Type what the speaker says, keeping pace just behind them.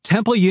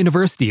Temple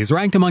University is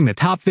ranked among the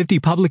top 50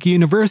 public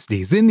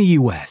universities in the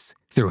U.S.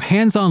 Through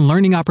hands-on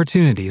learning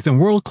opportunities and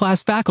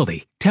world-class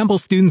faculty, Temple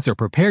students are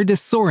prepared to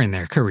soar in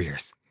their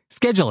careers.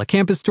 Schedule a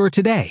campus tour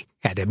today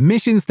at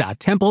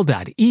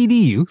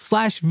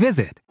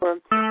admissions.temple.edu/visit. For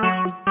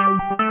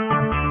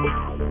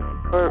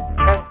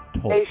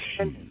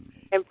presentation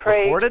and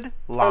pray recorded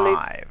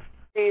live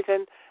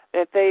season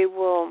that they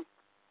will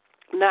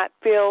not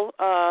feel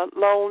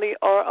lonely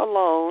or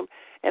alone,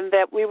 and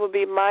that we will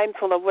be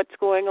mindful of what's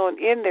going on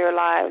in their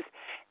lives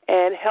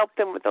and help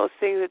them with those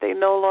things that they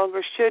no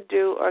longer should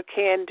do or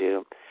can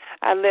do.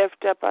 I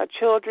lift up our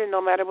children, no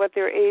matter what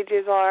their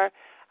ages are.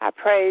 I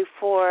pray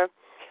for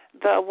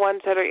the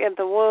ones that are in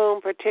the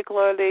womb,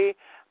 particularly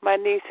my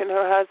niece and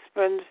her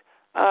husband's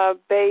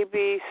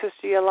baby,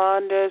 Sister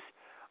Yolanda's,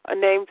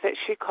 names that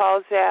she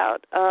calls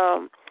out,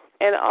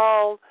 and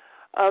all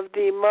of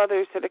the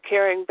mothers that are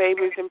carrying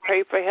babies, and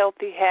pray for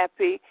healthy,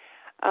 happy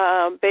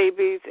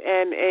babies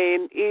and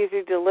an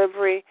easy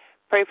delivery.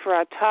 Pray for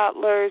our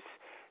toddlers,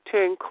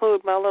 to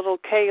include my little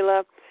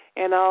Kayla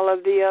and all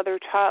of the other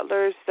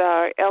toddlers,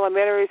 our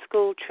elementary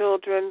school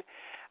children,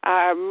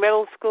 our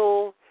middle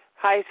school,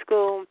 high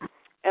school,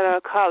 and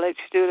our college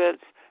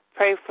students.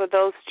 Pray for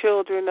those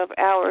children of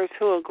ours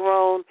who are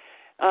grown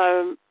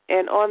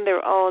and on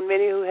their own,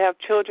 many who have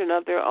children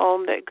of their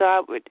own, that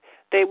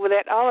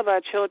that all of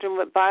our children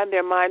would bind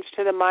their minds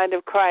to the mind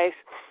of Christ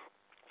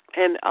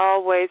and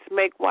always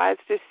make wise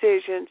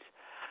decisions.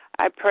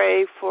 I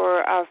pray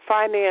for our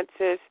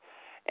finances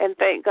and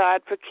thank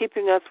God for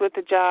keeping us with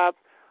a job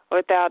or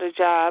without a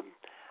job.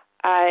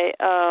 I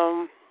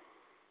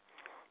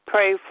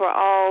pray for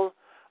all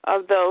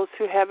of those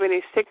who have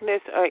any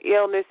sickness or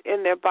illness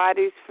in their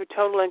bodies for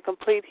total and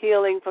complete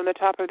healing from the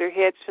top of their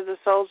heads to the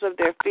soles of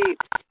their feet,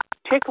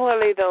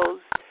 particularly those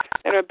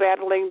that are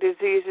battling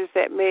diseases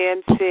that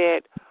man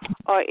said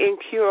are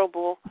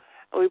incurable.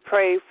 We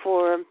pray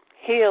for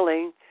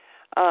healing,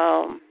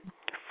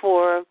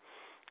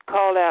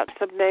 call out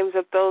some names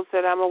of those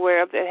that I'm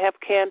aware of that have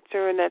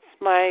cancer, and that's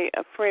my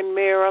friend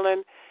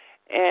Marilyn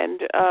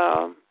and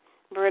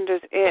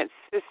Brenda's aunt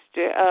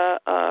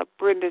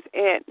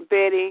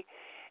Betty,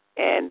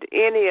 and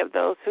any of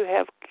those who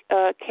have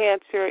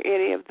cancer,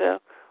 any of the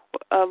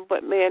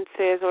what man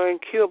says are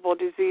incurable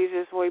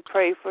diseases. We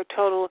pray for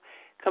total,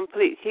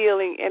 complete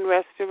healing and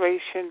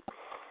restoration.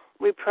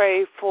 We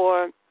pray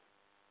for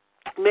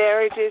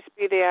marriages,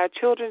 be they our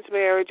children's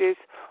marriages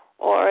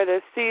or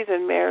the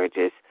seasoned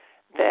marriages,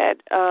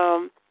 that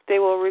they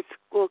will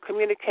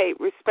communicate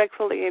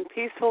respectfully and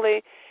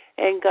peacefully,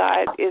 and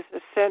God is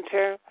the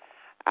center.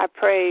 I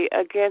pray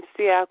against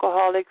the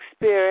alcoholic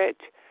spirit,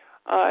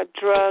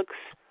 drugs,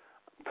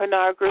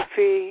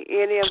 pornography,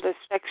 any of the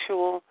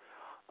sexual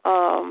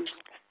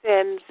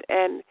sins,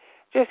 and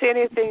just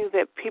anything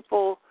that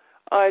people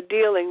are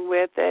dealing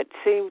with that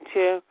seem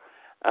to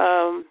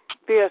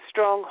be a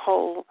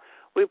stronghold.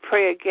 We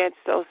pray against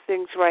those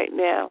things right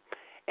now,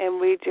 and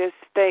we just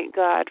thank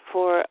God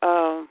for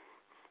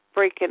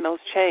breaking those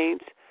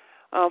chains,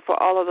 for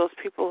all of those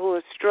people who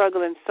are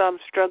struggling, some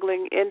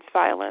struggling in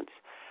silence.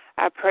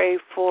 I pray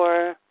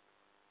for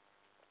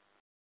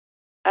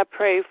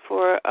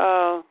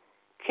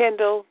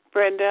Kendall,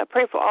 Brenda. I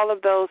pray for all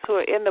of those who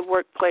are in the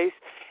workplace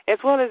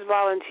as well as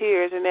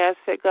volunteers, and ask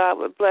that God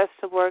would bless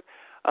the work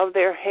of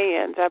their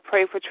hands. I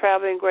pray for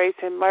traveling grace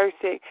and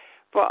mercy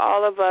for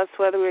all of us,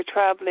 whether we're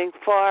traveling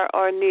far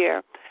or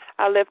near.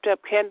 I lift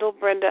up Kendall,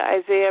 Brenda,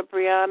 Isaiah,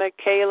 Brianna,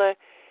 Kayla,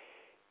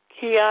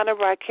 Kiana,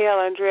 Raquel,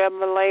 Andrea,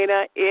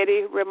 Melena,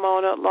 Eddie,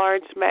 Ramona,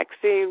 Lawrence,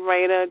 Maxine,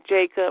 Raina,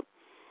 Jacob,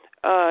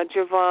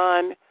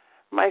 Javon,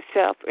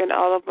 myself, and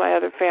all of my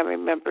other family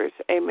members.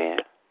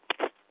 Amen.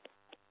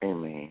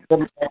 Amen.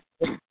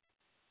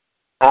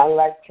 I'd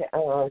like to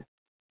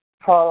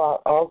call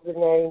out all the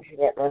names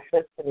that my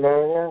sister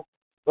Myrna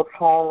will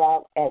call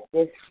out at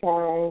this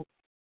time.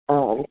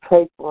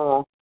 Pray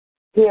for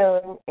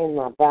healing in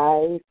my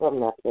body,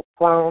 from the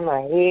crown of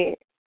my head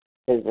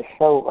to the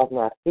sole of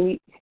my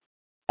feet.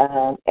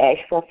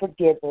 Ask for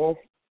forgiveness.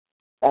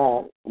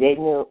 They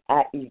know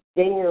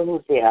who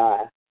they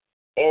are.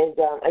 And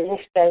I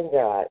just thank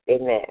God.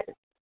 Amen.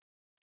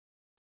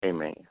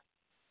 Amen.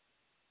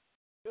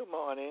 Good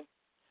morning.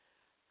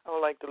 I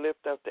would like to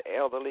lift up the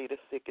elderly, the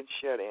sick, and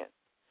shut-in.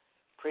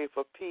 Pray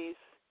for peace,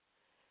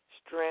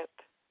 strength,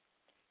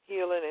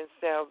 healing, and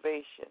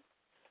salvation,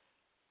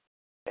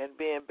 and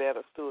being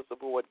better stewards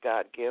of what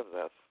God gives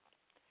us.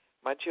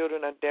 My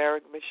children are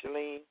Derek,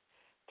 Micheline,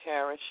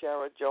 Tara,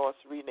 Shara,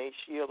 Joyce, Renee,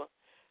 Sheila,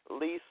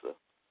 Lisa,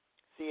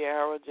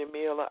 Sierra,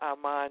 Jamila,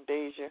 Armand,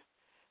 Deja,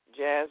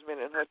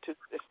 Jasmine and her two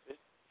sisters,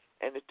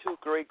 and the two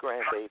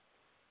great-grandbabies,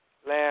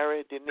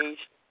 Larry,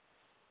 Denise,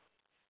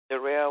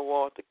 Darrell,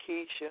 Walter,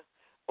 Keisha,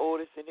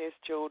 Otis and his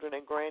children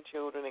and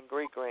grandchildren and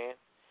great-grand,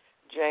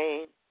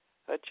 Jane,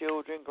 her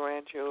children,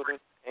 grandchildren,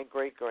 and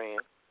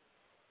great-grand,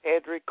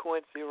 Edric,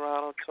 Quincy,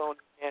 Ronald, Tony,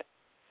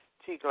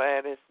 T.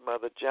 Gladys,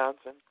 Mother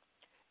Johnson,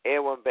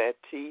 Edwin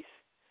Baptiste,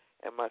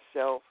 and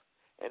myself,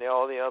 and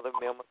all the other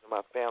members of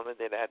my family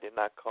that I did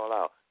not call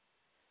out.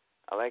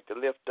 I'd like to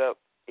lift up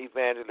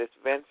Evangelist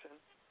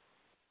Vincent,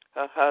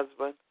 her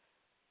husband,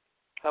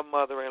 her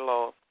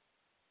mother-in-law.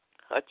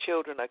 Her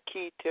children are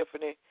Key,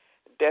 Tiffany,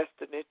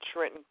 Destiny,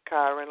 Trenton,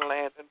 Kyron,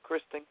 Landon,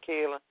 Kristen,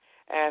 Kayla,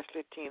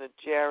 Ashley, Tina,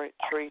 Jared,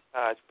 Trey,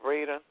 Dodge,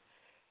 Braden,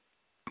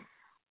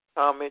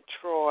 Tommy,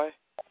 Troy,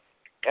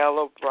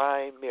 Ella,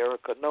 Brian,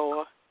 Miracle,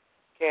 Noah,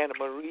 Canna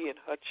Marie and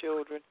her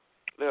children,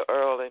 Lil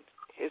Earl and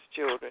his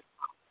children,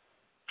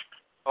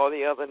 all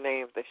the other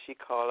names that she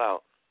called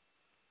out.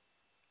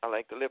 I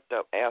like to lift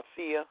up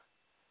Althea,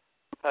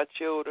 her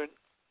children,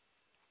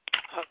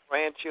 her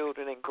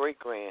grandchildren, and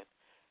great-grand.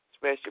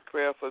 Special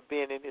prayer for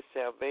Ben and his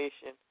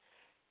salvation.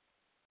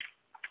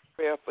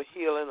 Prayer for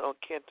healing on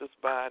Kentor's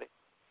body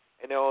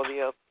and all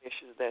the other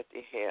issues that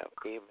they have.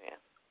 Amen.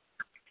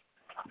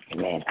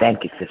 Amen.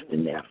 Thank you, Sister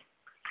Nell.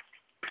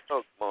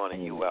 Oh, good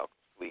morning. You're welcome,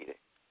 sweetie.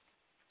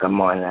 Good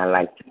morning. I'd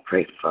like to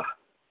pray for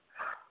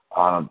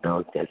all of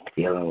those that's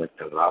dealing with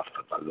the loss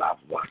of a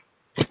loved one.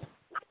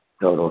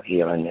 Total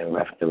healing and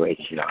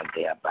restoration on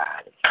their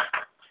bodies.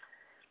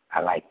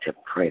 I like to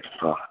pray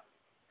for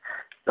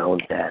those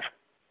that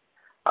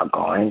are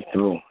going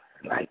through,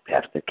 like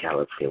Pastor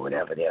Keller said,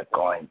 whatever they're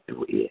going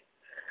through is.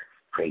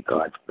 Pray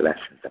God's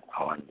blessings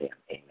upon them.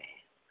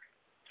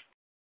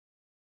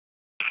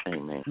 Amen.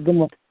 Amen. Good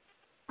morning.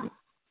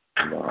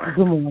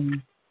 Good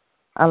morning.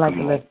 I like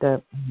to lift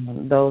up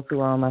those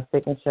who are on my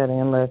sick and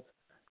shut-in list,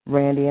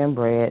 Randy and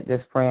Brad,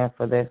 just praying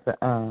for their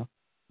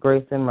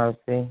grace and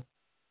mercy,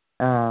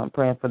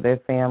 praying for their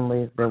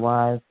families, their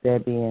wives,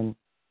 Debbie and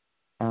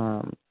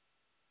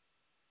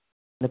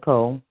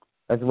Nicole,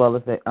 as well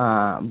as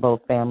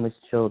both families'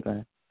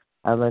 children.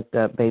 I lift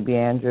up baby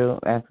Andrew,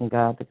 asking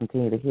God to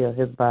continue to heal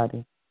his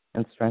body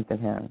and strengthen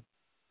him.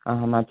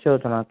 My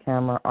children are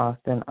Cameron,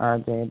 Austin,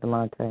 RJ,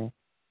 Delonte,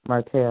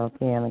 Martell,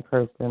 Ken, and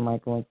Kirsten,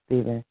 Michael and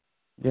Stephen,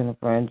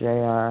 Jennifer and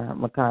JR,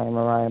 Micaiah,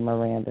 Mariah,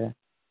 Miranda,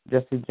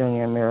 Jesse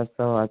Jr., Marisol,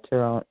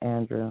 Arturo,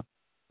 Andrew,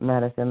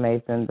 Madison,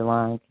 Mason,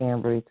 Delon,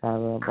 Cambry,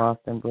 Tyler,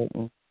 Boston,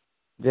 Britton,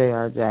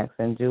 JR,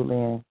 Jackson,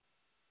 Julian,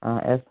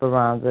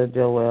 Esperanza,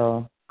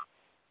 Joel,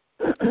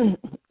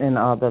 and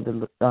all the other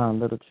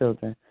little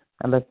children.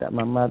 I lift up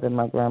my mother,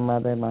 my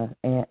grandmother, my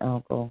aunt,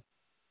 uncle,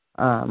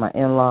 my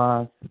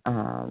in-laws,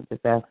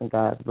 just asking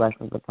God's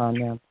blessings upon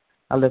them.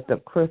 I lift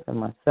up Chris and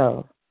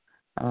myself,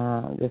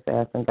 just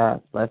asking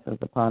God's blessings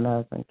upon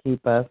us and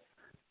keep us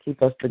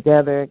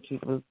together,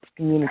 keep us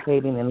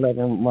communicating and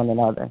loving one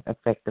another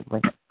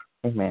effectively.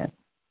 Amen.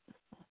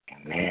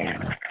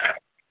 Amen.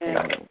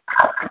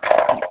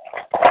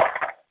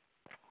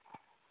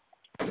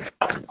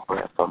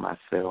 Prayer for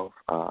myself,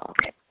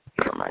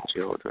 for my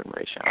children,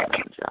 Rashawn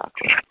and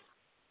Jacqueline,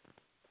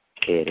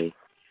 Eddie,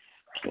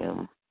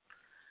 Kim,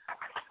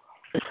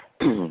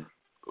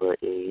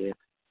 Ed,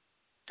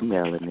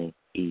 Melanie,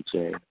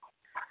 EJ,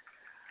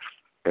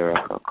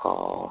 Erica,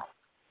 Carl,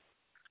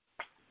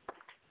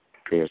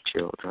 their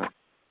children,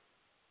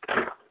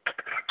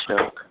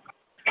 Chuck,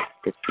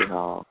 Dixie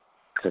Hall,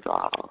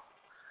 Kadal,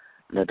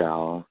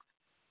 Nadal,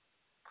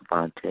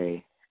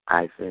 Devontae,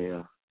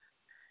 Isaiah,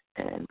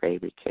 and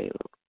baby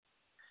Caleb,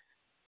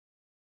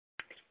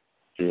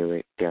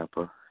 Eric,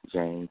 Deborah,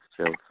 James,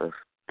 Joseph,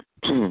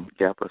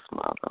 Deborah's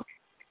mother,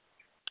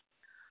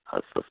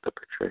 her sister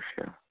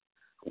Patricia,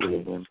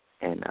 William,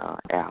 and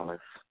Alice,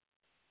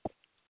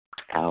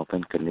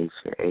 Alvin,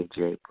 Kanisha,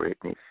 AJ,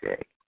 Brittany,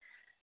 Shay,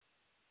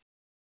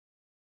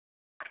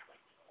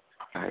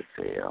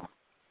 Isaiah,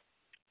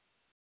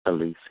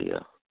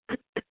 Alicia,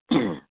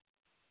 and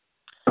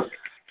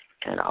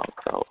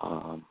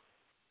also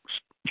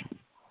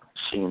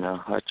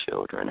Sheena, her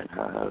children, and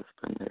her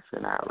husband is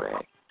in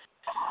Iraq.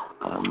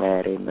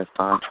 Maddie,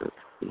 Nathantha,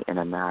 and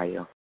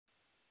Anaya,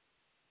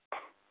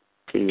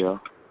 Tia,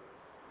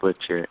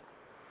 Butcher,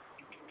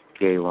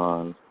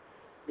 Gayron,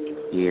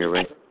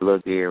 Gary, Lil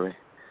Gary,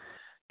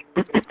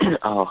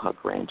 all her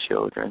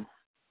grandchildren,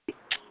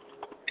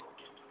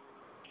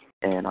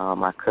 and all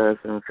my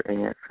cousins,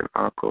 aunts, and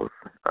uncles,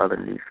 other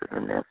nieces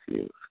and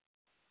nephews,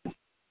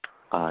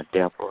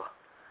 Deborah,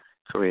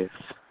 Chris,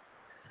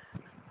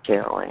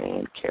 Carol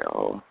Ann,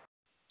 Carol,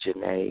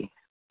 Janae,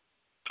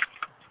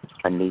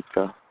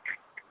 Anita,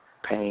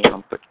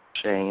 Pam,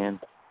 Shan,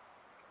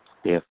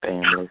 their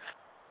families,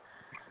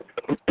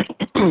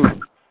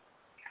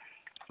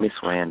 Miss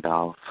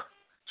Randolph,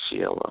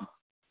 Sheila,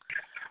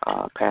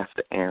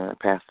 Pastor Aaron,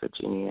 Pastor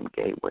Jen,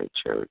 Gateway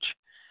Church,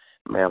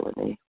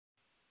 Melanie,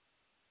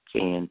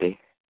 Candy,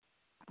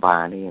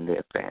 Bonnie and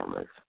their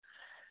families,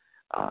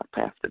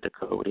 Pastor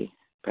Dakota,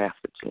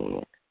 Pastor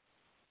Jen,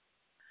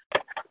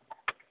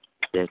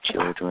 their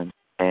children,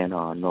 and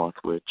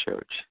Northwood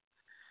Church,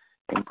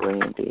 and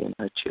Brandy and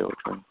her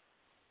children,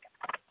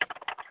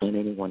 and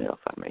anyone else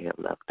I may have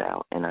left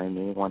out, and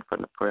anyone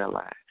from the prayer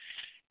line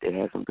that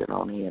hasn't been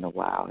on here in a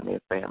while, and their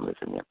families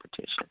and their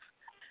petitions.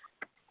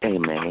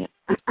 Amen.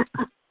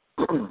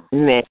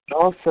 Amen.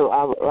 Also,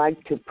 I would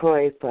like to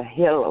pray for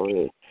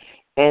Hillary,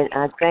 and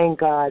I thank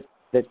God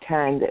the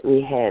time that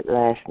we had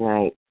last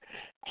night.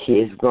 She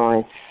is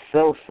growing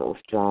so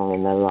strong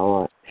in the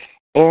Lord.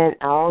 And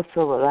I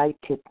also would like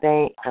to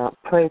pray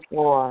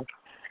for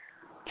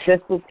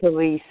Sister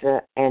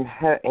Teresa and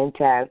her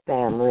entire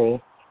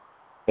family.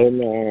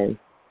 Amen.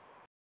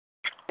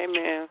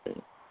 Amen.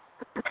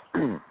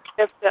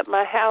 Lift up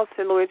my house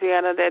in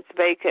Louisiana that's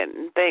vacant,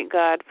 and thank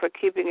God for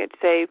keeping it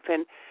safe,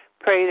 and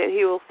pray that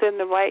He will send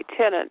the right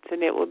tenants,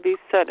 and it will be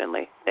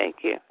suddenly.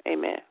 Thank you.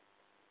 Amen.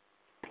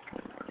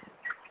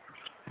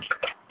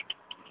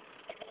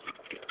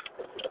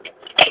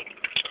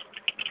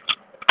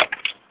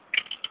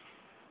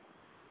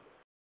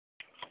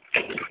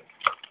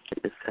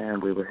 At this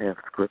time, we will have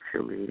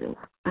scripture readings.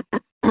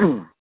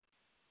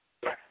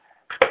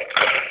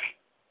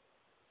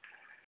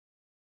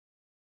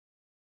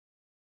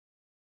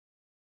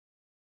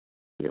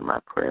 Hear my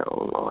prayer,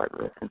 O Lord.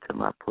 Listen to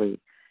my plea.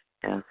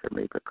 Answer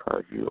me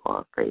because you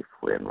are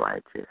faithful and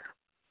righteous.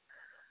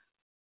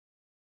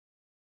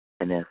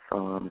 And that's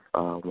Psalms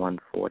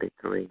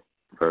 143,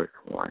 verse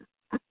 1.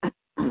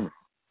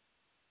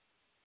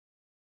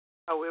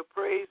 I will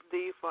praise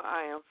thee, for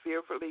I am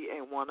fearfully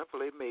and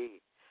wonderfully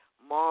made.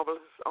 Marvelous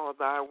are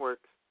thy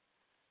works,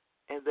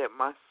 and that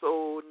my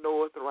soul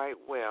knoweth right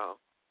well.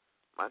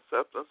 My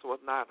substance was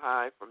not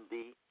hid from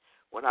thee,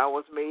 when I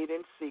was made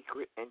in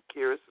secret and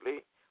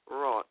curiously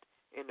wrought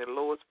in the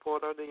lowest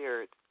part of the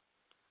earth.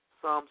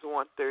 Psalms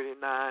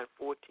 139,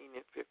 14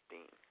 and 15.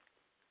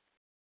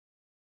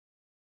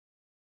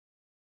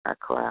 I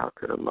cried out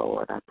to the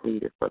Lord. I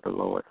pleaded for the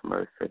Lord's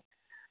mercy.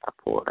 I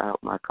poured out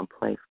my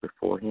complaints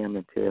before him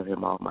and tell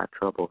him all my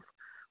troubles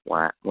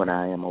when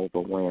I am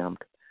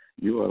overwhelmed.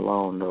 You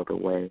alone know the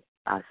way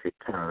I should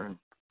turn.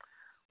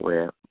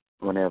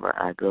 Whenever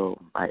I go,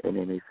 my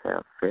enemies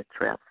have set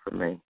traps for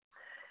me.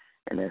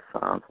 And that's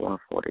Psalms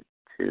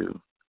 142,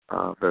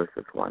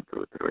 verses 1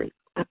 through 3.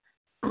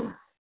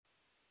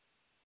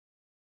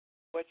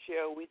 What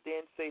shall we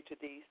then say to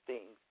these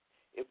things?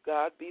 If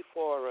God be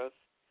for us,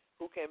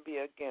 who can be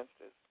against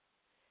us?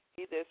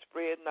 He that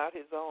spared not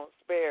his own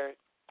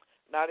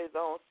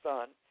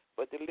son,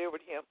 but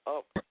delivered him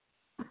up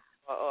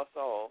for us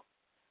all,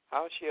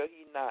 how shall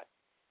he not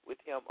with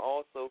him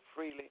also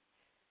freely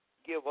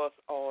give us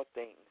all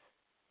things?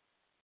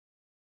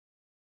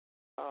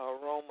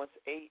 Romans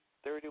 8,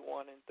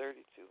 31 and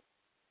 32.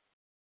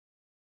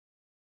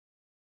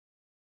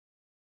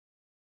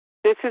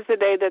 This is the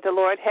day that the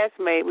Lord has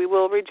made. We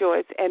will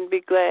rejoice and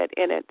be glad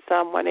in it.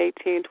 Psalm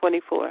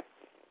 118:24.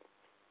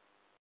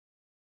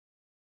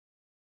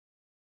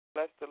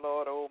 Bless the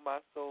Lord, O my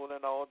soul,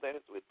 and all that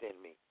is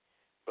within me.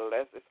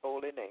 Bless his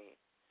holy name.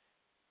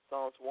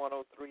 Psalms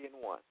 103 and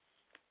 1.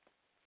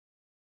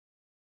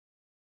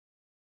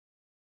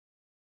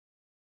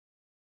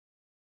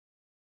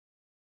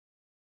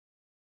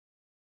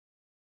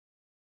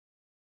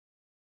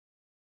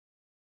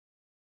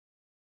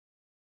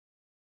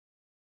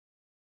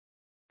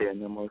 There are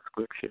no more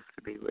scriptures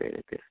to be read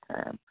at this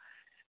time.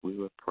 We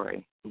will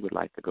pray. We would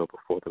like to go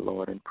before the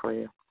Lord in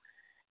prayer.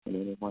 And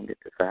anyone that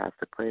desires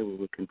to pray, we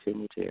will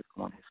continue to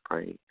everyone has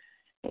prayed.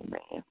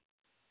 Amen.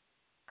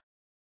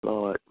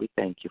 Lord, we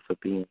thank you for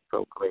being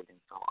so great and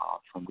so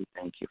awesome. We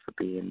thank you for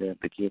being the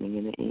beginning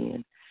and the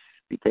end.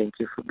 We thank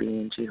you for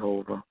being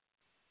Jehovah.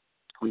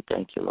 We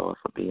thank you, Lord,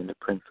 for being the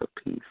Prince of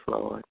Peace,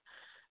 Lord.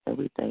 And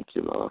we thank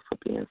you, Lord, for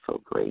being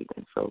so great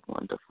and so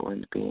wonderful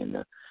and being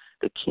the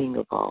King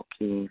of all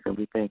kings. And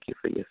we thank you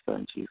for your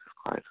Son, Jesus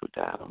Christ, who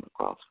died on the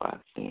cross for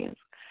our sins.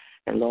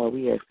 And, Lord,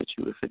 we ask that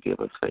you would forgive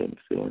us for any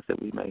sins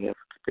that we may have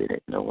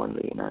committed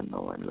knowingly and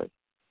unknowingly.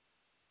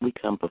 We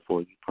come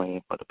before you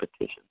praying for the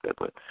petitions that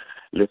were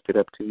lifted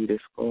up to you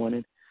this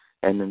morning,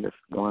 and then the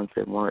ones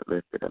that weren't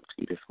lifted up to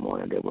you this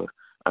morning that were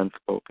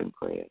unspoken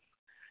prayers.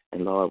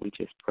 And, Lord, we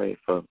just pray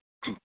for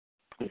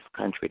this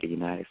country, the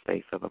United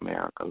States of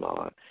America,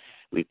 Lord.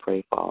 We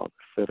pray for all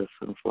the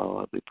citizens,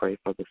 Lord. We pray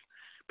for the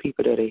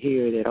people that are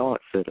here that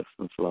aren't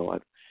citizens,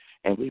 Lord.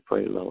 And we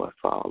pray, Lord,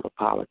 for all the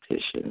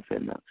politicians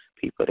and the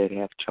people that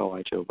have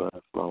charge over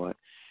us, Lord.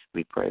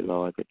 We pray,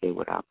 Lord, that they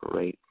would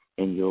operate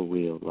in your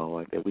will,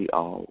 Lord, that we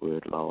all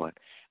would, Lord.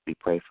 We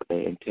pray for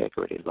their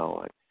integrity,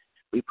 Lord.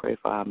 We pray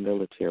for our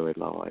military,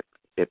 Lord,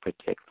 that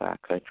protects our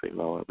country,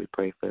 Lord. We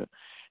pray for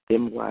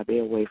them while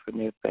they're away from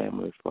their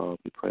families, Lord.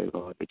 We pray,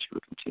 Lord, that you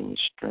would continue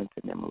to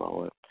strengthen them,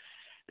 Lord,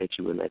 that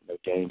you would let no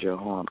danger or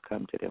harm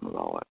come to them,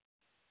 Lord.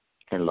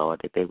 And, Lord,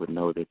 that they would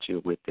know that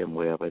you're with them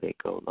wherever they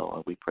go,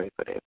 Lord. We pray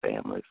for their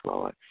families,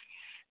 Lord,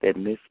 that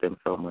miss them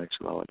so much,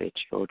 Lord, their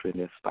children,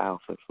 their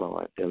spouses,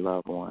 Lord, their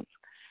loved ones.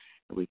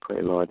 And we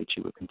pray, Lord, that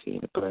you would continue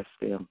to bless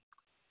them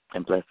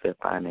and bless their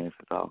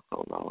finances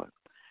also, Lord.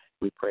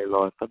 We pray,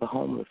 Lord, for the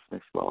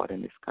homelessness, Lord,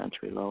 in this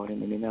country, Lord,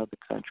 and in other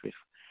countries.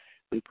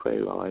 We pray,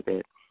 Lord,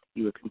 that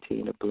you would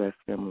continue to bless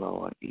them,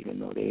 Lord, even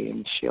though they're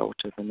in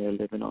shelters and they're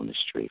living on the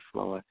streets,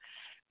 Lord.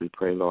 We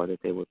pray, Lord,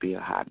 that there would be a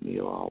hot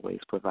meal always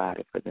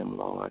provided for them,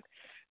 Lord.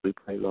 We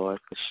pray, Lord,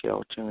 for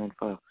shelter and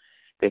for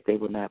that they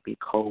would not be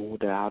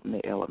cold or out in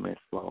the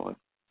elements, Lord.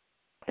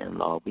 And,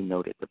 Lord, we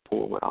know that the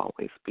poor would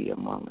always be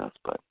among us,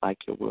 but like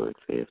your word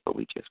says, but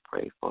we just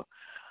pray for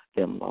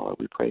them, Lord.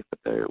 We pray for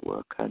third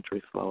world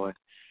countries, Lord.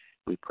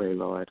 We pray,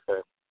 Lord,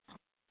 for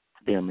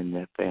them and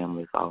their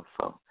families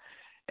also.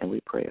 And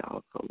we pray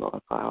also,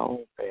 Lord, for our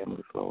own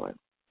families, Lord.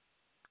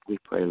 We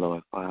pray,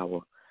 Lord, for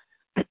our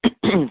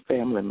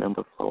family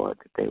members, Lord,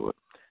 that they would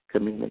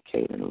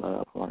communicate and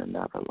love one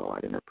another,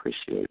 Lord, and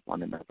appreciate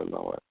one another,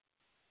 Lord.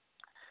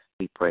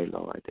 We pray,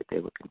 Lord, that they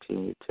would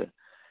continue to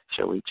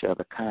show each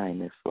other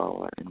kindness,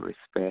 Lord, and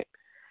respect,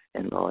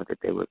 and, Lord, that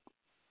they would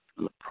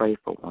pray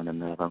for one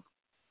another.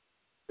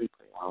 We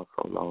pray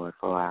also, Lord,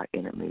 for our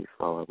enemies,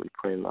 Lord. We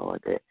pray,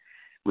 Lord, that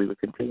we would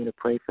continue to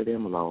pray for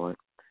them, Lord,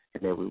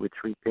 and that we would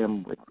treat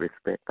them with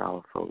respect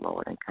also,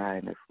 Lord, and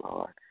kindness,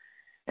 Lord.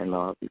 And,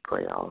 Lord, we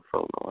pray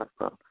also, Lord,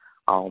 for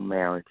all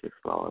marriages,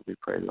 Lord. We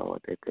pray,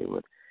 Lord, that they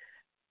would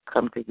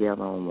come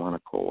together on one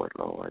accord,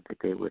 Lord, that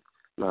they would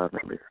love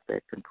and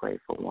respect and pray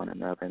for one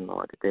another, and,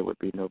 Lord, that there would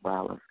be no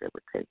violence that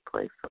would take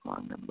place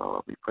among them,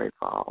 Lord. We pray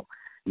for all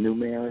new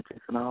marriages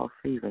and all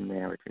seasoned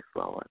marriages,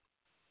 Lord.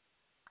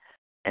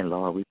 And,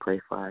 Lord, we pray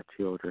for our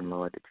children,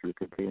 Lord, that you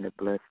would continue to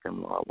bless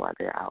them, Lord, while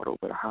they're out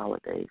over the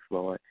holidays,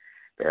 Lord,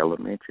 the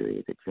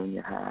elementary, the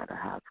junior high, the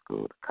high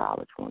school, the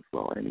college ones,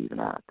 Lord, and even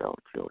our adult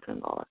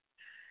children, Lord.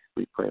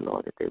 We pray,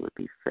 Lord, that they would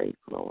be safe,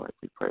 Lord.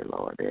 We pray,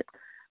 Lord, that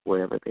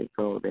wherever they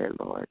go there,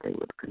 Lord, they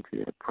would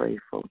continue to pray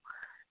for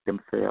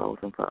themselves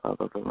and for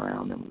others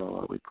around them,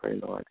 Lord. We pray,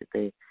 Lord, that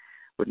they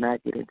would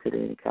not get into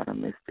any kind of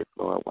mischief,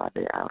 Lord, while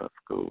they're out of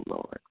school,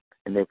 Lord,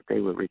 and that they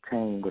would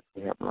retain what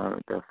they have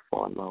learned thus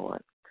far,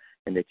 Lord,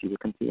 and that you would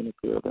continue to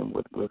fill them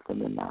with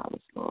wisdom and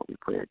knowledge, Lord. We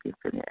pray against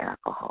any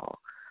alcohol,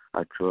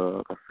 or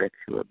drug, or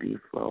sexual abuse,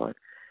 Lord.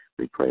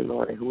 We pray,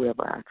 Lord, that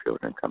whoever our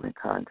children come in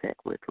contact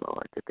with,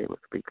 Lord, that they would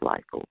speak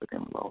life over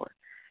them, Lord,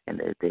 and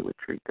that they would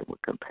treat them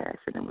with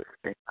compassion and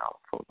respect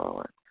also,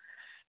 Lord.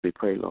 We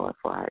pray, Lord,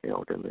 for our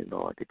elderly,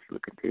 Lord, that you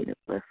would continue to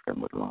bless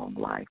them with long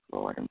life,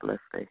 Lord, and bless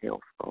their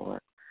health, Lord,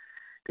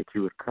 that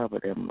you would cover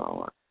them,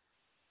 Lord,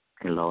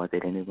 and, Lord,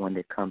 that anyone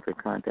that comes in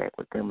contact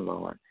with them,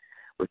 Lord,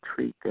 would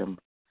treat them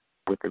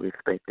with the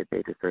respect that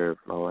they deserve,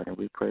 Lord. And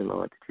we pray,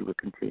 Lord, that you would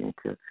continue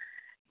to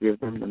give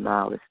them the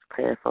knowledge to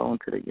pass on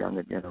to the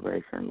younger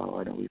generation,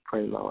 Lord. And we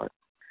pray, Lord,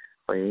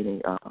 for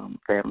any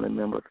family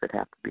members that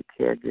have to be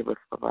caregivers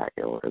for our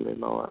elderly,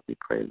 Lord. We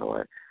pray,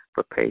 Lord,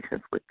 for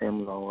patience with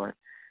them, Lord.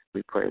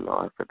 We pray,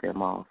 Lord, for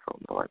them also,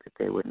 Lord, that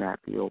they would not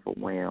be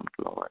overwhelmed,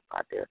 Lord,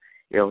 by their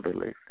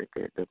elderly,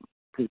 that the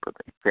people,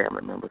 the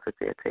family members that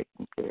they're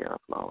taking care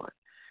of, Lord.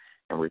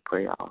 And we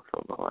pray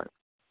also, Lord,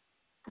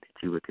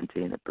 that you would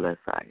continue to bless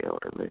our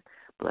elderly,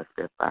 bless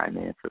their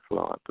finances,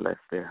 Lord, bless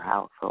their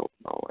household,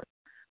 Lord,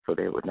 so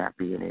there would not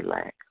be any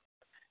lack.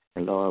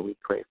 And, Lord, we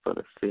pray for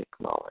the sick,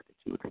 Lord, that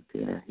you would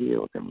continue to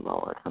heal them,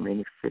 Lord, from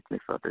any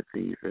sickness or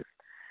diseases,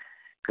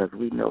 because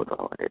we know,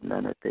 Lord, that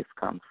none of this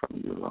comes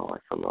from you, Lord.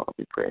 So, Lord,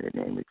 we pray in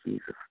the name of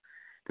Jesus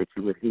that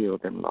you would heal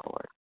them,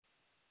 Lord.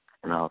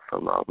 And also,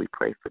 Lord, we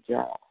pray for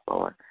jobs,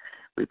 Lord.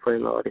 We pray,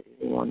 Lord, that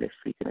anyone that's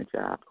seeking a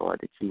job, Lord,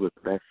 that you would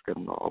bless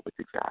them, Lord, with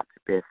the job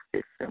that best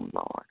fits them,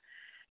 Lord.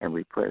 And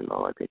we pray,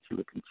 Lord, that you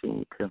would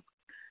continue to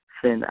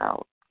send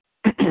out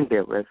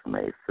their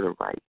resumes to the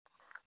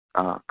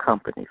right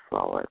companies,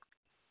 Lord.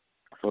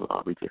 So,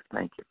 Lord, we just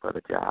thank you for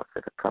the jobs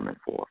that are coming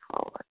forth,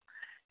 Lord.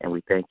 And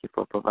we thank you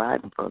for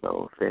providing for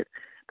those that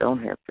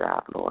don't have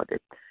jobs, Lord,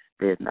 that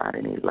there's not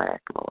any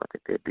lack, Lord,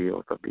 that their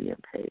bills are being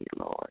paid,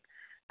 Lord,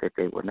 that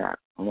they will not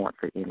want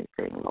for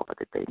anything, Lord,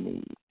 that they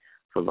need.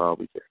 So, Lord,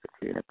 we just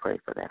continue to pray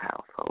for that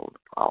household,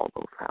 for all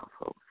those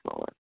households,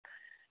 Lord.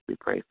 We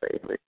pray for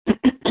every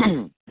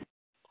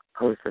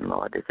person,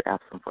 Lord, that's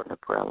absent from the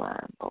prayer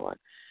line, Lord.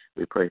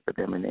 We pray for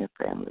them and their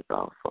families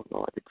also,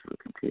 Lord, that you would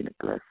continue to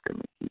bless them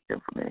and keep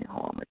them from any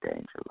harm or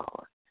danger,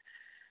 Lord.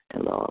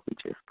 And, Lord, we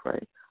just pray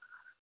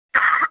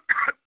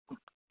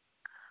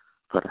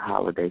for the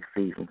holiday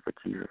season for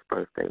Jesus'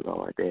 birthday,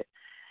 Lord, that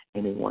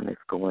anyone that's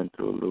going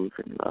through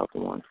losing loved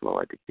ones,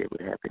 Lord, that they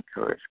would have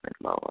encouragement,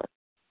 Lord,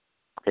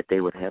 that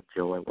they would have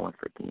joy once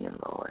again,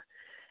 Lord.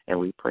 And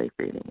we pray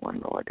for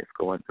anyone, Lord, that's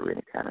going through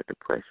any kind of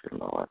depression,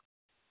 Lord.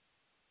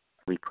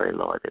 We pray,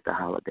 Lord, that the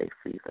holiday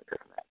season does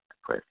not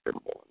depress them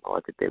more,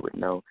 Lord, that they would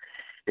know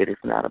that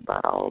it's not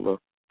about all the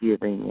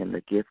giving and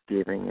the gift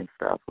giving and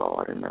stuff,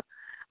 Lord, and the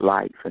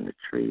lights and the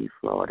trees,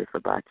 Lord. It's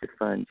about your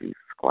Son, Jesus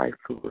Christ,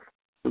 who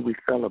we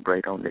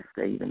celebrate on this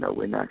day, even though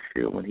we're not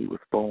sure when he was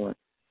born.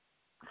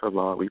 So,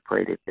 Lord, we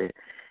pray that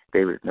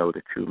they would know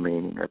the true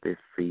meaning of this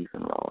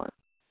season, Lord.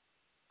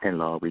 And,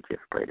 Lord, we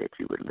just pray that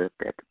you would lift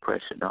that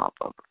depression off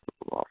of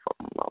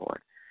them, Lord.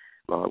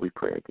 Lord, we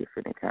pray against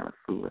any kind of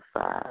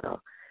suicide or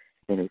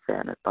any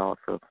kind of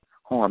thoughts of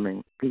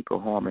people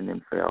harming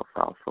themselves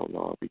also,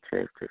 Lord. We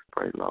just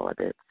pray, Lord,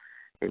 that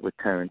they would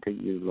turn to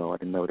you,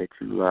 Lord, and know that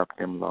you love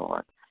them,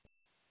 Lord,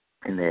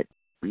 and that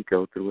we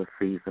go through a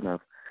season of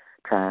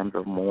times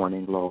of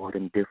mourning, Lord,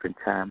 and different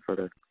times of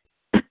the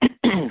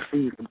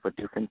season for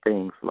different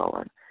things,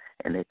 Lord,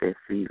 and that their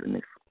season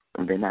is,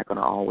 and they're not going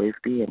to always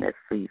be in that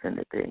season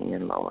that they're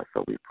in, Lord.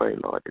 So we pray,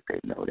 Lord, that they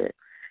know that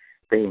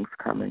things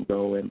come and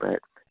go, but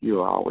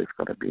you're always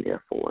going to be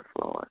there for us,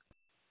 Lord.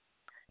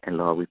 And,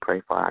 Lord, we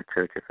pray for our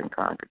churches and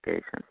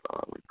congregations,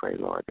 Lord. We pray,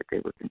 Lord, that they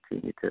would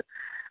continue to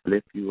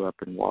lift you up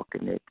and walk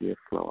in their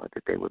gifts, Lord,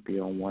 that they would be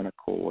on one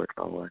accord,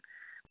 Lord.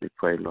 We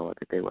pray, Lord,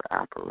 that they would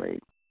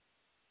operate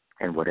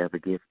and whatever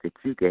gifts that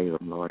you gave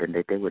them, Lord, and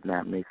that they would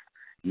not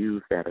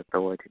misuse that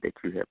authority that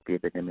you have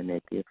given them in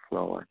their gifts,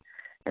 Lord.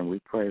 And we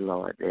pray,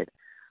 Lord, that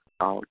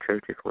all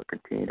churches will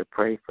continue to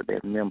pray for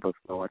their members,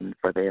 Lord, and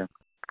for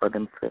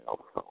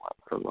themselves, Lord.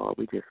 So, Lord,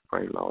 we just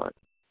pray, Lord,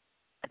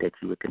 that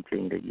you would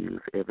continue to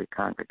use every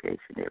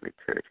congregation, every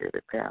church,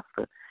 every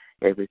pastor,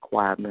 every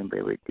choir member,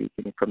 every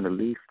deacon, from the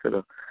least to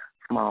the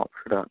small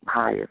to the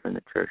highest in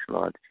the church,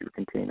 Lord, that you would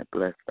continue to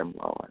bless them,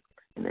 Lord,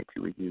 and that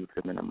you would use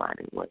them in a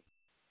mighty way.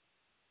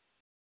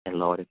 And,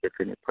 Lord, if there's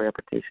any prayer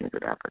petitions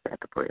that I forgot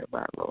to pray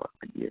about, Lord,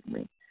 forgive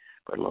me.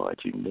 But, Lord,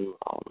 you knew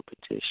all the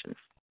petitions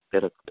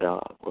that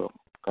were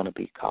going to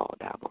be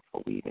called out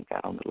before we even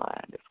got on the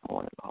line this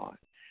morning, Lord.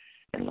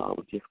 And, Lord,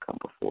 we just come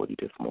before you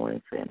this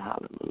morning saying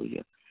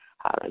hallelujah,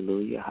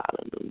 hallelujah,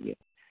 hallelujah.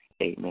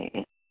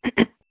 Amen.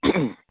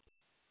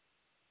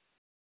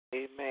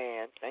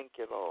 Amen. Thank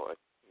you, Lord.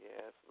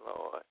 Yes,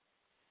 Lord.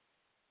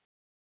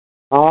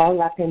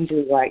 All I can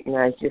do right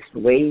now is just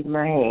wave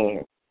my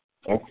hand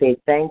and say,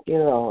 thank you,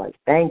 Lord.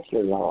 Thank you,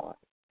 Lord.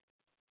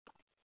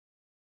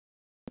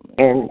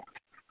 And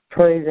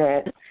pray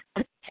that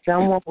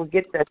someone will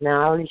get the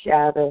knowledge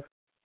out of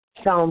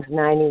Psalms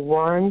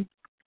 91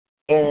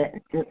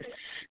 and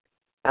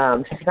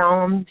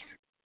Psalms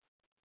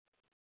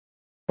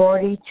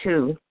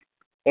 42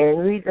 and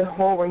read the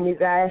whole when you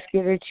guys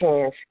get a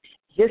chance.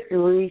 Just to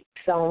read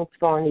Psalms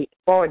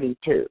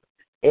 42.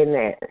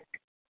 Amen.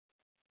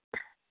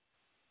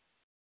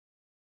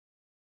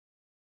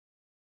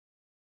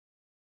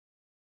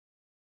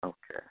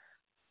 Okay.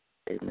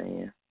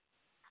 Amen.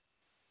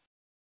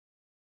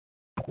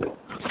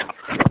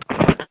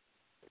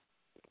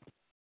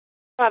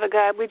 Father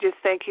God, we just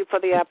thank you for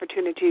the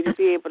opportunity to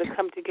be able to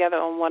come together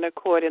on one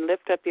accord and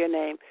lift up your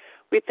name.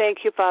 We thank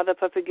you, Father,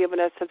 for forgiving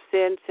us of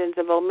sins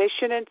of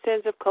omission and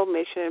sins of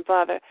commission. And,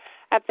 Father,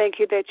 I thank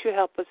you that you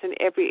help us in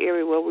every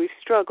area where we've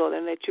struggled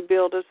and that you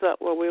build us up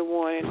where we're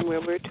worn and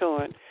where we're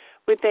torn.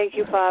 We thank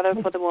you, Father,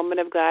 for the woman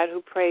of God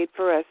who prayed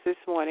for us this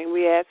morning.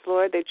 We ask,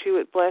 Lord, that you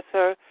would bless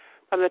her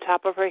from the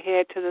top of her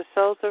head to the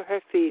soles of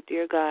her feet,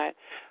 dear God,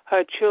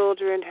 her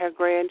children, her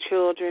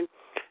grandchildren,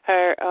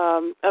 her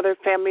other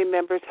family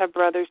members, her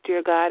brothers,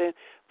 dear God. And,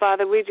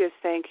 Father, we just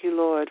thank you,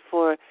 Lord,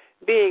 for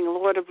being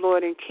Lord of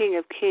Lords and King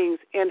of Kings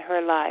in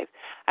her life.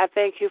 I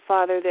thank you,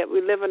 Father, that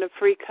we live in a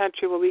free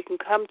country where we can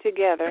come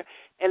together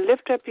and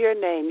lift up your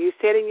name. You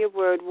said in your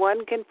word,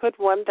 1 can put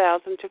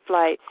 1,000 to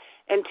flight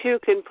and 2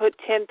 can put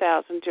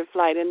 10,000 to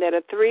flight, and that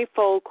a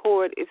threefold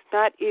cord is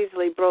not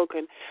easily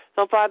broken.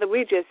 So, Father,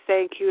 we just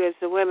thank you as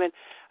the women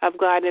of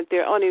God. And if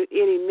there are only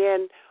any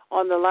men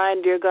on the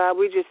line, dear God,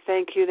 we just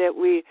thank you that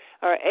we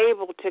are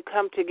able to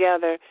come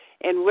together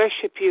and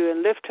worship you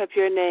and lift up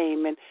your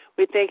name. And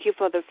we thank you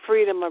for the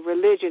freedom of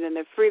religion and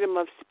the freedom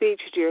of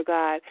speech, dear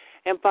God.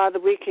 And, Father,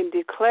 we can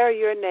declare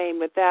your name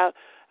without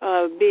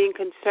being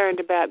concerned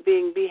about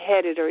being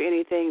beheaded or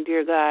anything,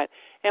 dear God.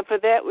 And for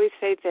that, we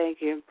say thank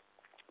you.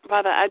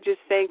 Father, I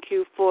just thank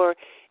you for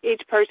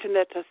each person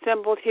that's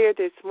assembled here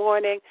this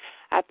morning.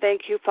 I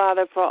thank you,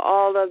 Father, for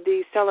all of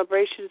the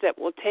celebrations that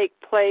will take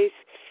place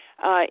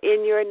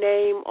in your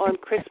name on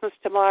Christmas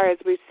tomorrow as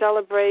we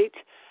celebrate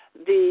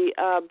the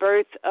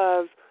birth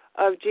of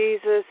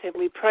Jesus, and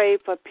we pray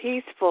for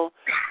peaceful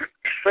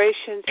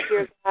celebrations,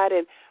 dear God.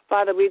 And,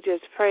 Father, we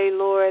just pray,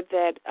 Lord,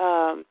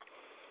 that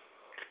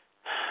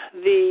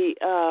the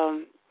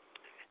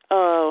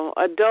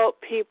adult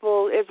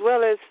people, as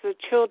well as the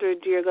children,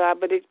 dear God,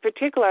 but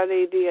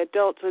particularly the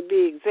adults, would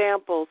be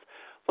examples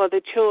for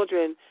the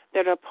children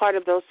that are part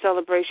of those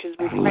celebrations.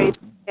 We pray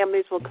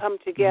families will come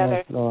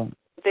together. Yes,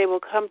 they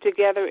will come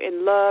together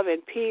in love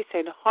and peace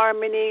and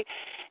harmony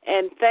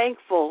and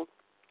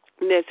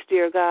thankfulness,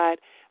 dear God.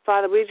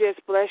 Father, we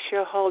just bless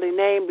your holy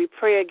name. We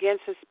pray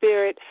against the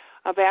spirit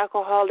of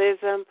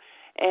alcoholism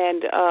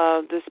and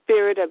the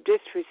spirit of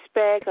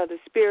disrespect or the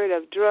spirit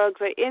of drugs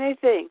or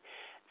anything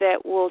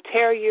that will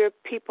tear your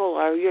people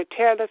or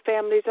tear the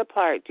families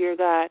apart, dear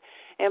God.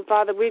 And,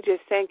 Father, we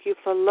just thank you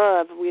for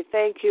love. We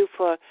thank you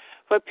for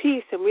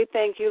peace, and we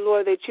thank you,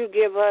 Lord, that you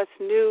give us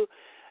new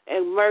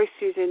and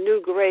mercies and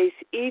new grace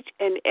each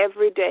and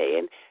every day,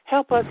 and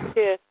help us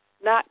to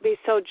not be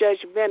so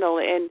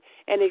judgmental and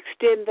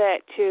extend that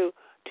to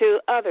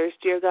others,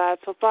 dear God.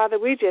 So, Father,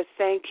 we just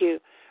thank you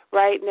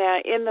right now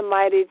in the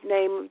mighty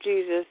name of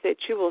Jesus that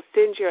you will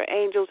send your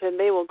angels and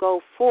they will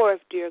go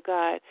forth, dear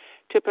God,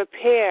 to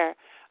prepare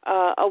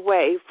a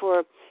way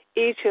for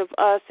each of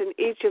us and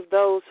each of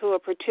those who are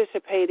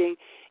participating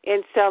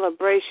in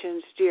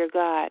celebrations, dear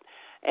God,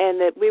 and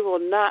that we will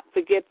not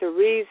forget the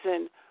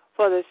reason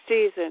for the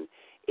season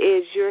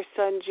is your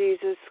Son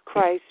Jesus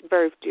Christ's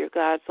birth, dear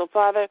God. So,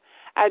 Father,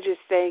 I just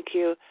thank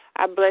you.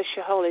 I bless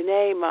your holy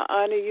name. I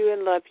honor you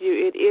and love you.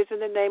 It is in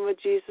the name of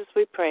Jesus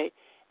we pray.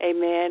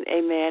 Amen,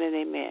 amen, and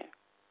amen.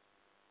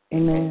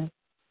 Amen.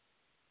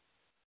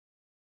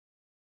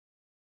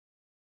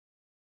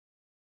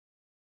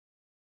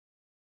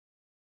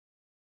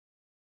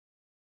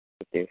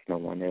 If there's no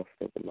one else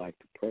that would like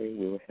to pray,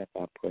 we will have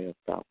our prayer of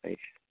salvation.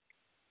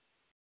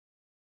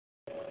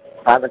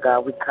 Father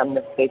God, we come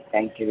to say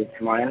thank you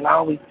this morning.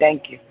 Lord, we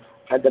thank you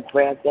for the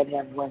prayers that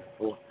have went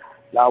forth.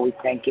 Lord, we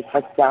thank you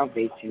for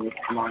salvation this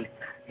morning.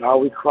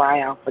 Lord, we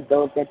cry out for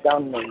those that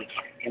don't know you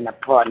and the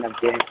pardon of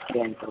their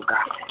sins, oh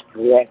God.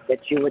 We ask that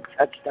you would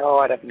touch the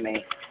heart of man.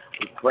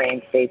 We pray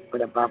in faith,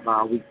 but above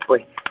all, we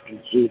pray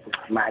in Jesus'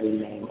 mighty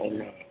name.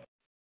 Amen.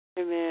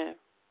 Amen.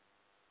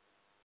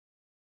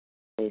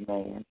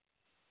 Amen.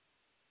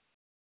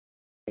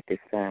 At this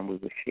time, we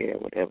will share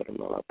whatever the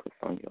Lord puts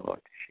on your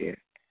heart to share.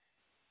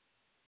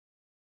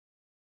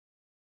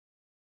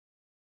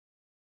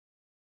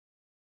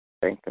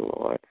 Thank the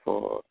Lord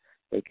for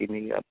waking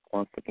me up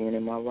once again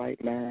in my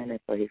right mind and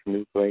for his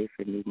new grace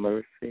and new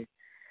mercy.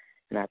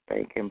 And I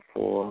thank him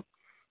for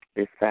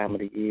this time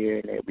of the year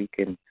and that we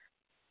can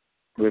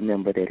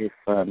remember that his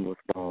son was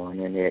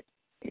born and that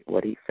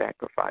what he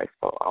sacrificed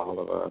for all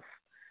of us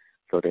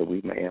so that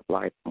we may have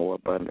life more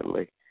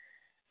abundantly.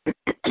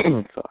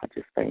 So I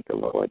just thank the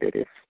Lord that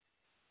it's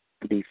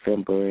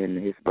December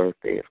and his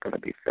birthday is going to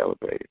be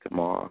celebrated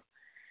tomorrow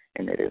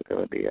and that there's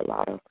going to be a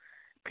lot of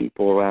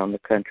people around the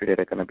country that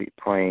are going to be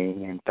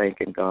praying and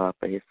thanking God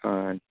for his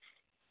son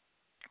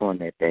on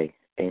that day.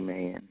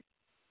 Amen.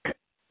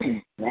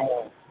 Amen.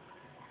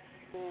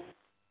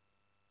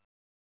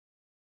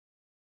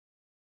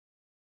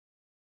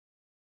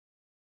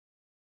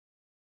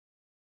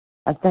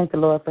 I thank the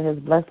Lord for his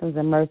blessings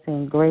and mercy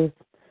and grace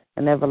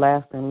and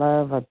everlasting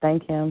love. I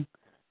thank him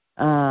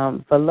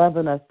for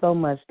loving us so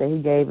much that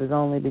he gave his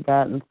only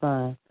begotten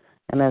Son.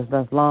 And as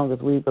long as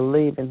we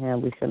believe in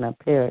him, we shall not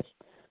perish,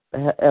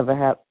 but ever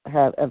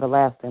have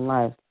everlasting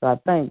life. So I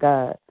thank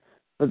God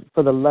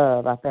for the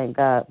love. I thank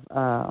God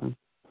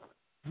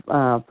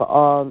for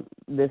all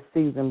this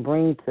season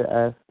brings to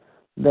us,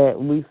 that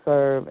we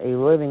serve a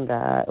living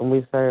God and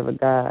we serve a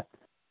God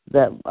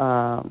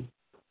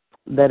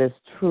that is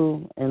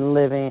true and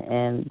living,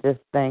 and just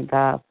thank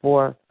God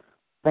for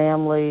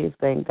families,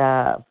 thank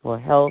God for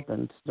health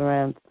and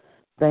strength,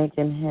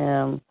 thanking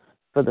him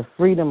for the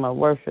freedom of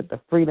worship, the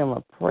freedom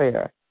of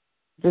prayer.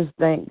 Just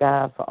thank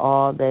God for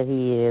all that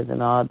he is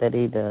and all that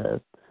he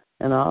does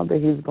and all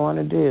that he's going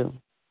to do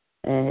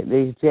and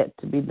he's yet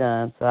to be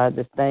done. So I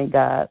just thank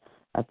God.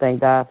 I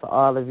thank God for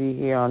all of you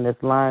here on this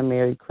line.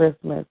 Merry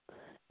Christmas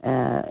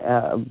and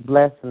a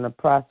blessed and a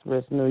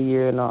prosperous new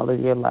year in all of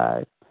your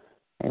lives.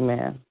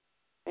 Amen.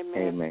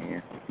 Amen.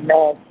 Amen.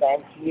 Lord,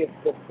 thank you,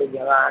 Sister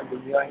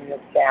Yolanda, you and your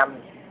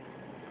family,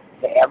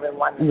 to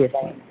everyone the Yes.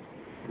 same.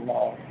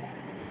 Amen.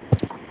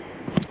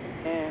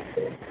 Amen.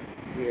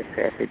 Yes,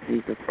 happy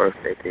Jesus'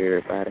 birthday to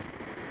everybody.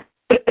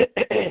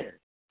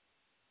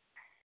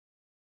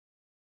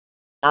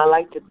 I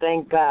like to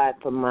thank God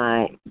for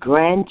my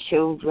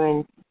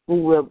grandchildren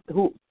who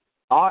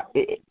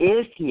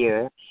is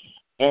here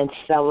and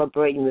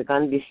celebrating. We're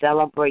going to be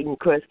celebrating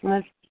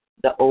Christmas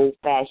the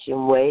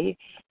old-fashioned way,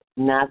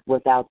 not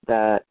without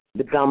the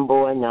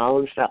gumbo and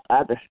all this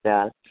other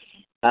stuff.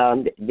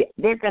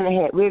 We're going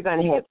to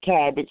have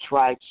cabbage,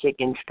 fried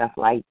chicken, stuff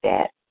like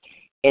that.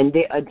 And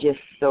they are just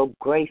so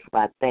grateful.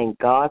 I thank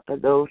God for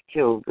those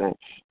children.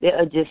 They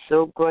are just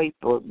so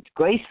graceful.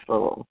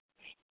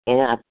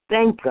 And I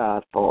thank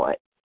God for it.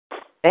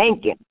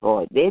 Thank Him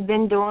for it. They've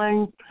been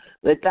doing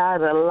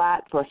without a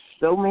lot for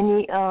so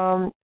many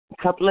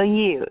couple of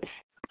years.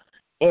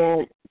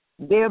 And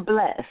they're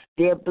blessed.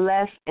 They're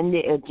blessed, and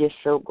they are just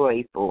so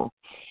grateful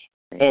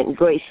and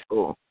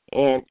graceful.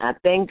 And I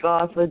thank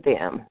God for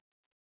them.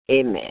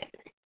 Amen.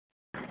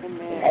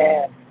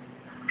 Amen.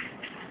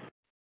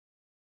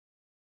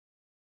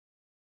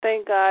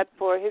 Thank God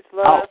for his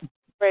love,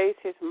 grace,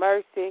 his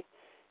mercy,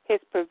 his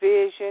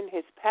provision,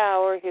 his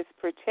power, his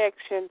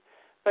protection,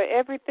 for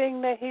everything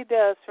that he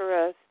does for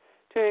us,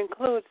 to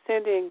include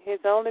sending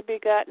his only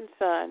begotten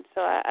Son.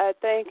 So I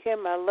thank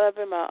him, I love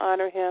him, I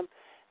honor him,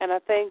 and I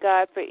thank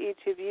God for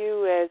each of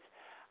you as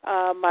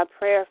my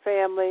prayer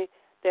family,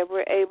 that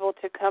we're able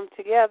to come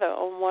together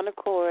on one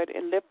accord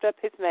and lift up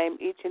his name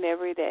each and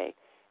every day.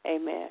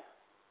 Amen.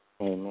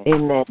 Amen.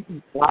 Amen.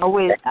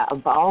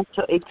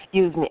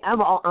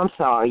 I'm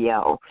sorry,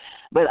 y'all,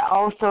 but I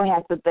also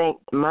have to thank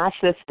my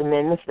sister,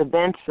 Minister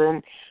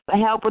Benson, for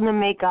helping to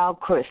make our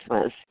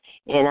Christmas,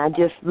 and I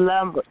just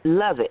love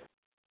it.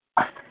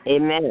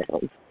 Amen.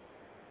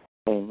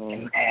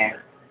 Amen.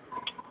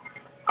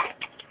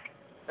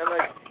 I'd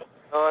like to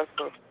thank God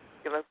for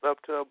getting us up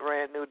to a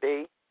brand new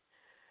day,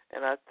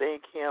 and I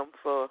thank him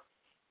for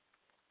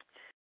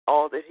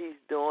all that he's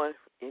doing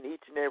in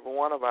each and every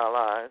one of our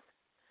lives.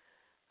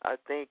 I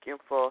thank him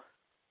for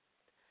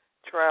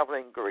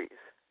traveling grace.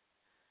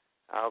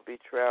 I'll be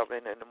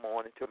traveling in the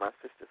morning to my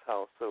sister's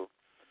house, so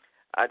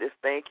I just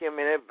thank him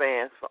in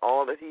advance for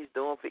all that he's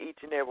doing for each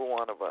and every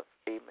one of us.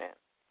 Amen.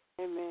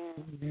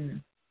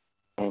 Amen.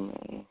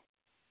 Amen.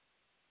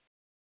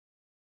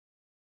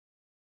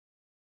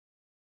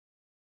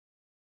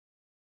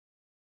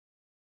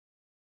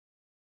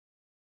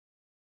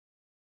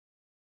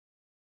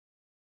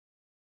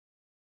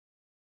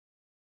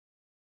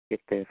 If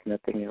there's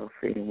nothing else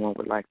anyone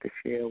would like to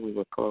share, we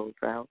will close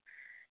out.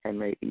 And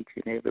may each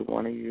and every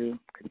one of you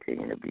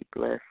continue to be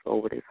blessed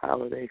over this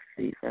holiday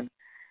season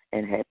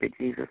and happy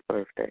Jesus'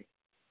 birthday.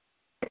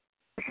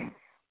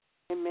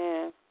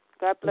 Amen.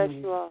 God bless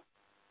you all.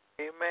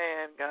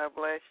 Amen. God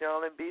bless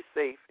y'all and be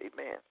safe.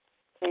 Amen.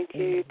 Thank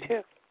you. You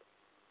too.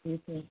 You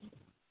too.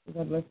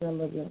 God bless you. I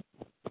love you.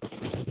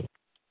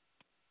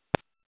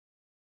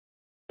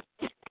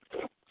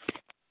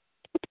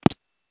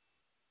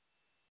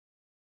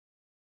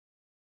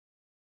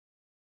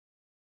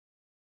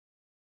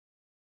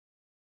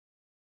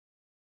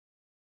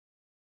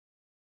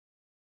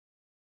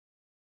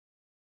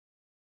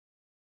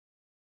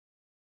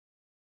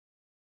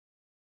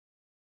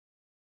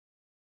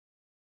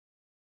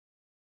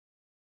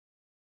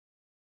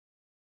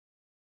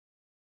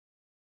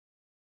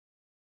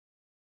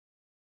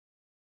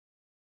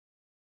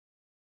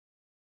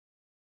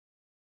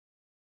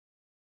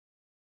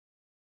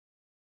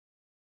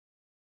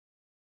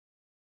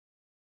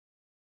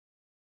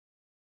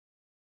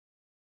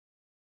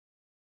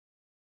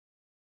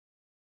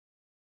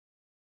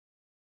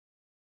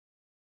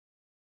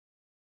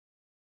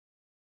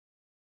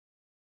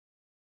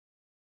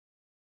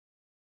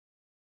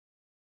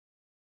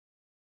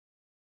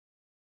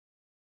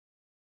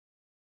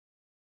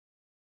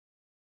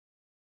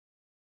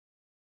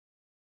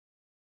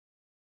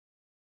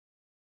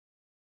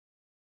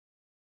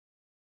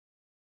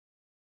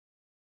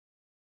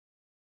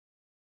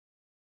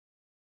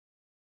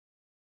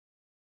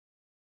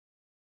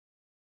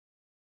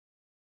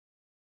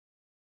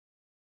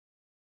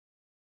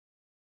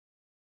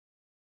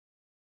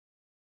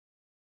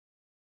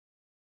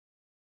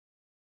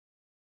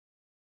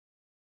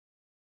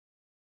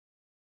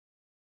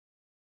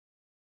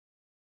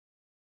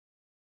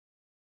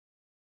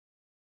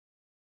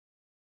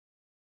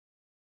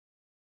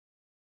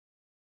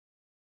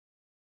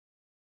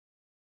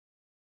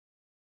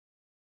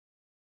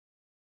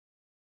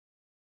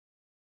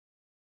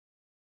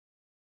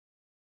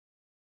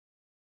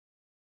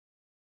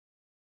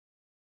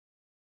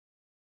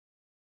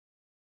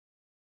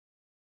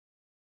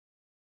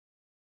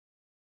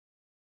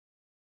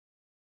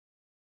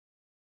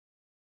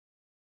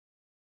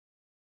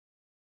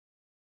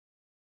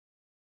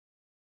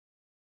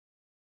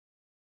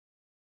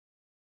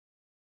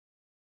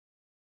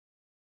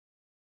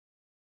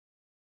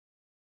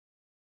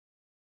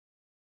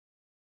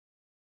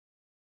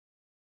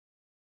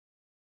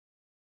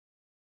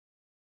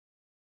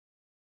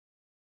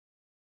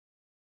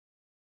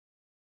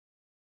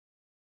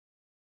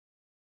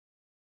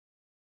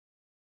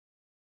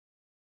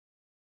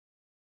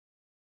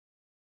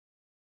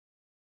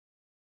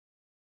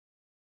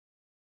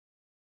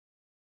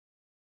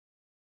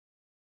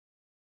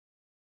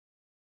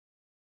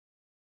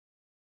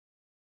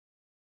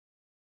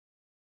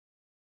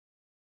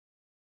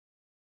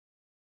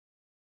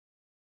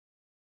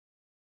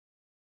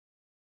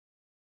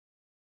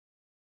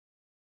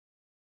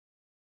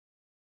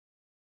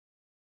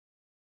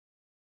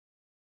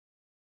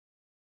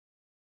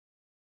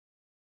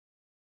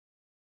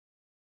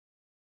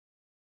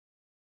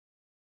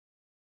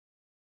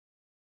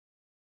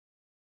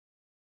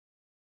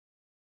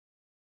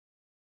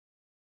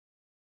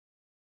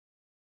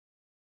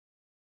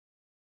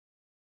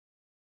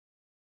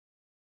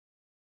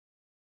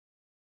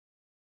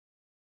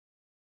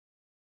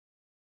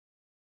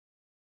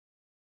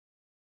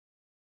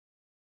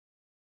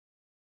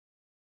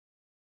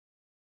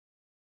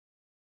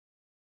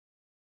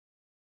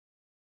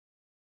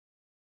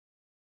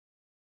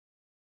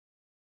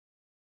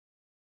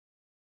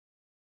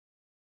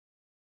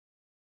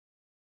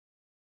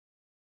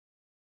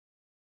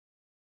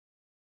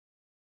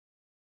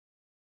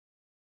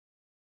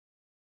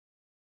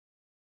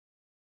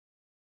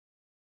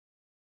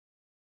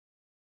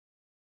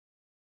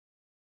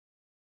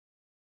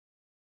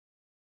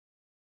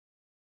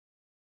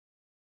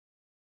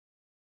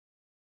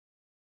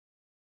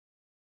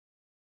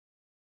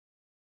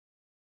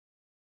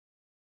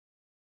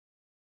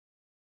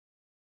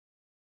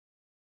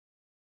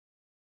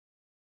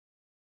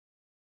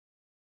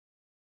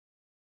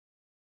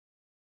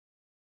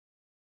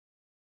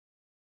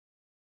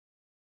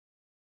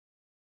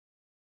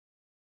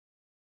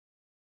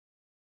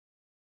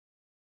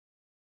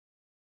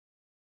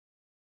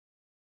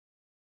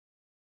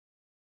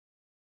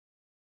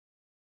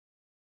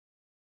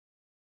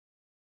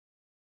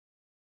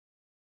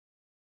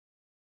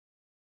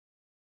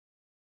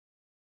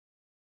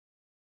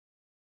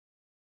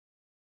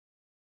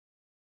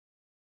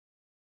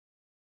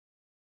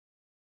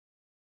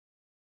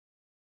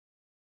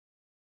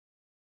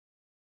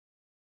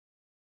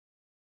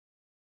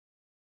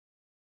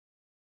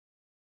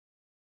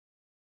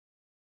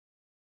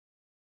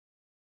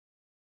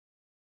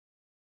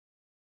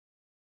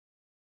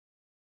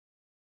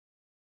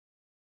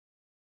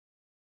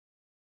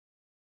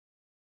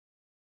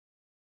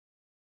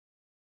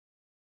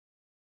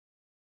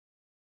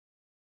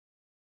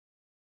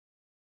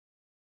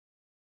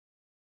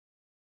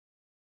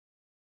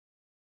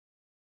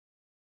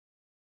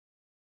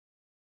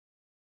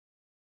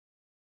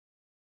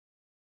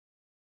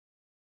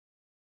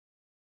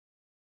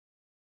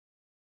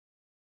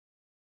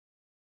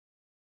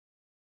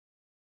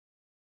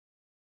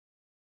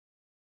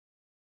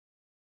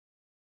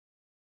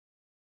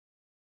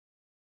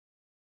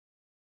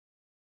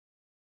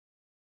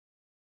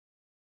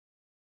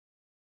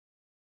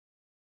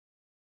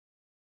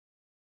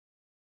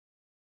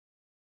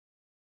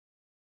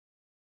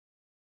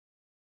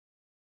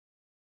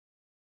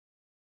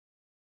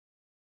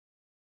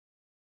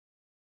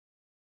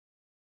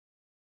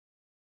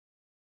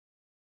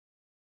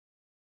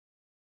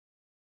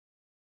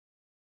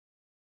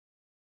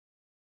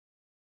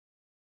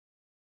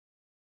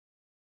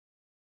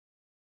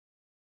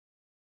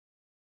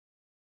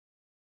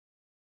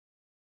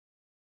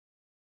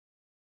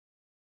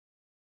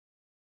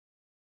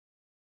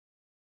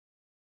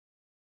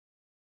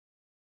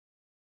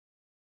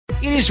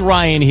 It is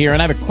Ryan here,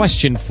 and I have a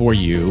question for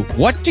you.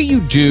 What do you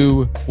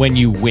do when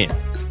you win?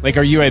 Like,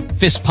 are you a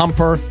fist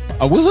pumper,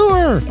 a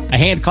woohooer, a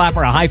hand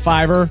clapper, a high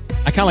fiver?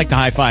 I kind of like the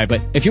high five,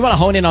 but if you want to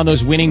hone in on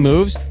those winning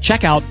moves,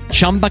 check out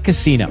Chumba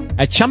Casino.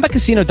 At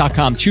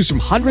ChumbaCasino.com, choose from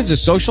hundreds of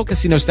social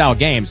casino-style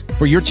games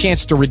for your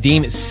chance to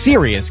redeem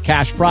serious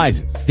cash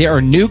prizes. There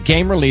are new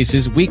game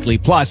releases weekly,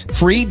 plus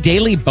free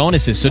daily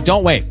bonuses, so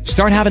don't wait.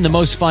 Start having the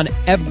most fun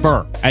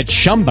ever at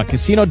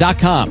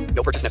ChumbaCasino.com.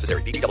 No purchase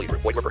necessary. VGW.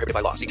 Void where prohibited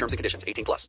by law. See terms and conditions. 18+.